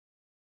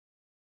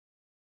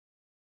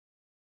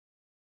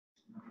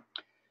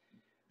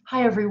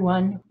Hi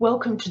everyone,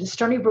 welcome to the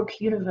Stony Brook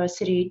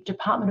University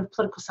Department of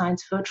Political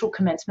Science virtual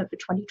commencement for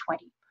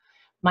 2020.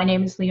 My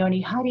name is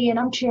Leonie Huddy and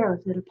I'm chair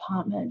of the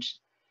department.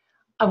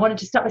 I wanted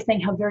to start by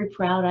saying how very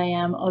proud I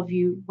am of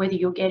you, whether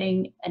you're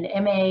getting an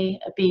MA,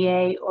 a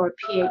BA, or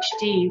a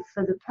PhD,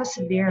 for the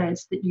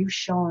perseverance that you've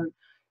shown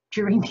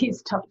during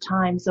these tough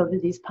times over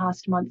these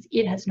past months.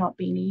 It has not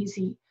been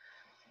easy.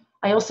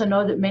 I also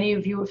know that many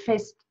of you have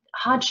faced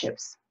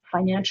hardships,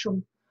 financial,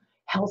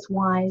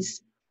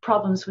 health-wise,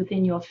 problems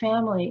within your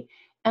family.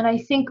 And I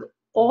think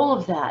all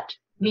of that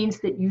means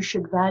that you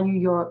should value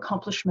your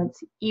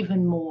accomplishments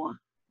even more.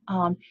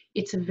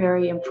 It's a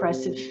very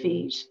impressive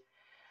feat.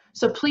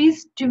 So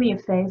please do me a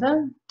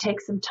favor,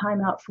 take some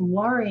time out from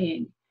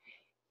worrying.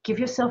 Give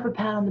yourself a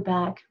pat on the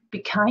back,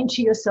 be kind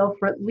to yourself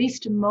for at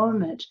least a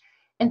moment,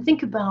 and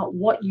think about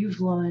what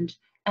you've learned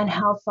and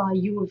how far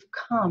you have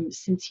come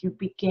since you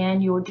began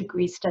your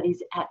degree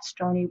studies at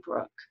Stony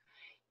Brook.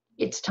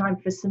 It's time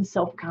for some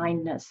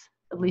self-kindness,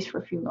 at least for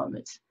a few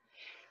moments.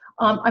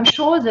 I'm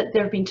sure that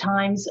there have been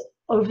times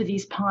over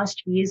these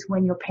past years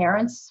when your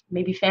parents,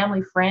 maybe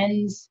family,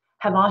 friends,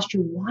 have asked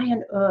you, why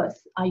on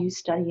earth are you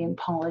studying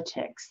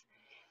politics?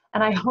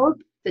 And I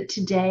hope that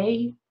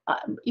today,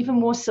 even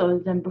more so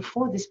than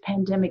before this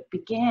pandemic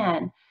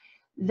began,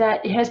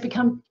 that it has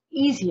become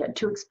easier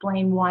to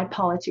explain why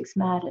politics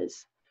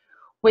matters.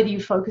 Whether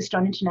you focused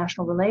on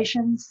international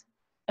relations,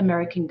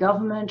 American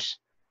government,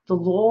 the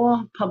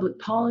law, public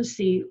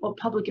policy, or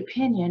public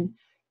opinion,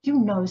 you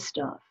know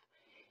stuff.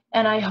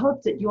 And I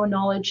hope that your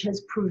knowledge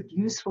has proved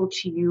useful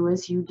to you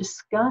as you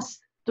discuss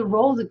the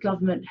role the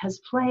government has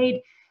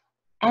played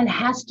and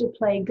has to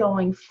play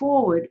going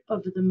forward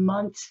over the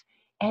months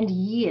and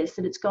years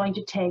that it's going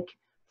to take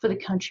for the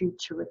country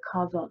to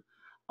recover.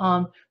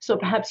 So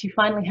perhaps you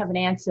finally have an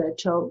answer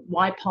to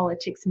why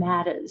politics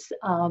matters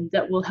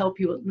that will help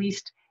you at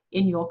least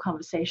in your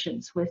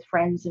conversations with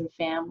friends and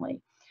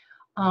family.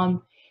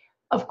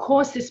 Of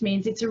course, this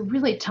means it's a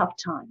really tough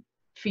time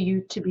for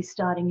you to be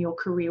starting your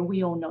career.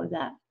 We all know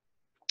that.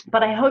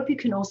 But I hope you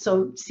can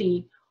also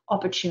see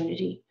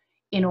opportunity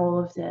in all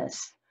of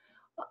this.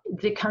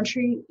 The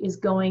country is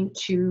going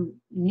to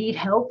need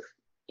help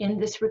in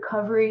this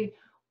recovery.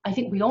 I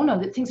think we all know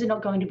that things are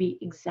not going to be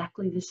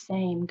exactly the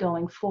same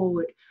going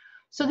forward.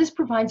 So this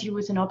provides you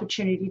with an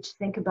opportunity to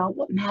think about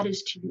what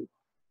matters to you.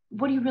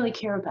 What do you really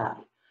care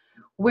about?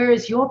 Where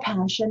is your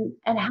passion?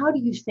 And how do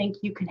you think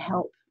you can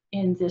help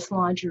in this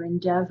larger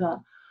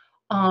endeavor?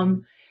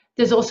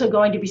 There's also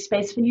going to be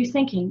space for new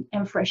thinking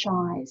and fresh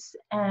eyes.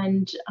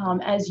 And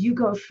as you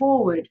go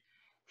forward,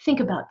 think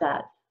about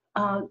that.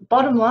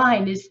 Bottom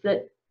line is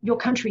that your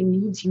country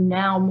needs you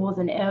now more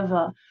than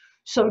ever.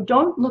 So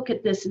don't look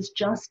at this as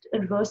just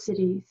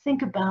adversity.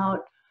 Think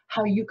about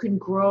how you can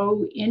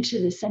grow into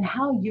this and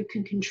how you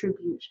can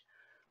contribute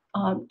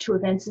to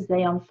events as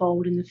they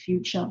unfold in the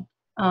future.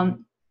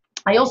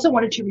 I also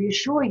wanted to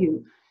reassure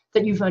you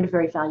that you've earned a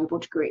very valuable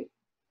degree.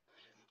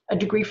 A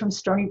degree from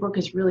Stony Brook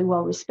is really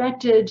well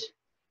respected.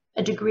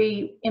 A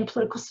degree in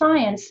political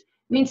science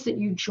means that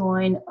you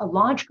join a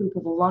large group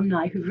of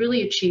alumni who've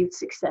really achieved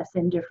success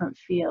in different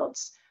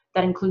fields.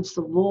 That includes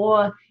the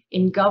law,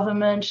 in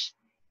government,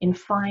 in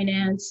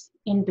finance,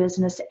 in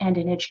business, and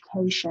in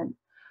education.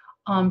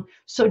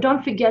 So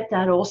don't forget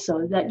that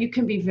also, that you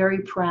can be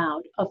very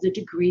proud of the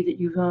degree that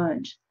you've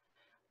earned.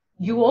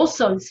 You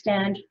also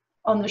stand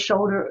on the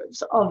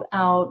shoulders of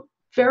our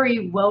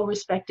very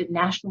well-respected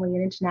nationally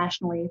and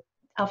internationally,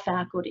 our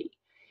faculty.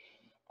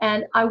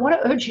 And I want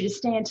to urge you to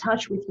stay in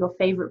touch with your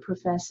favorite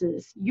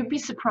professors. You'd be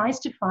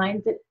surprised to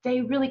find that they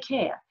really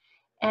care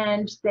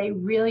and they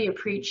really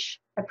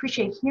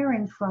appreciate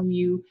hearing from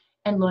you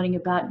and learning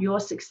about your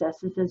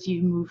successes as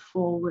you move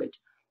forward.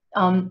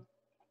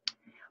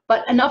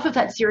 But enough of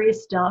that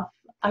serious stuff.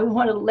 I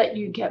want to let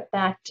you get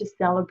back to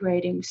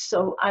celebrating.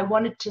 So I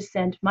wanted to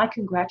send my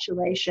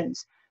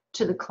congratulations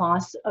to the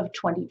class of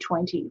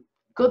 2020.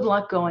 Good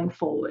luck going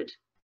forward.